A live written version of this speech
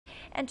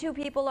And 2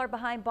 people are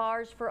behind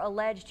bars for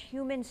alleged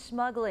human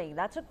smuggling.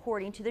 That's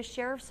according to the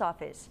sheriff's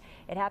office.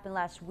 It happened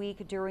last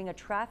week during a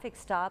traffic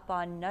stop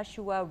on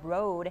Nashua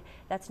Road.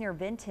 That's near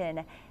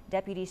Vinton.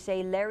 Deputies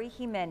say Larry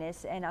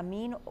Jimenez and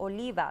Amin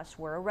Olivas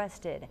were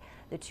arrested.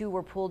 The two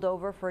were pulled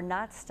over for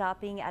not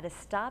stopping at a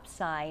stop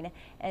sign.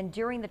 And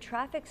during the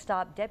traffic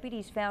stop,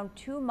 deputies found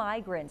 2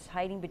 migrants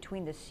hiding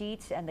between the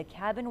seats and the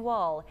cabin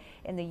wall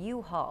in the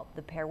U-Haul.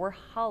 The pair were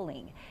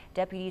howling.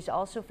 Deputies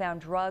also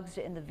found drugs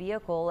in the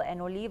vehicle, and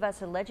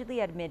Olivas allegedly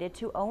admitted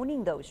to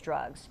owning those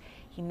drugs.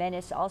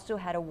 Jimenez also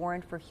had a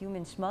warrant for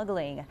human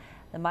smuggling.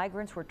 The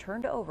migrants were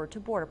turned over to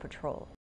Border Patrol.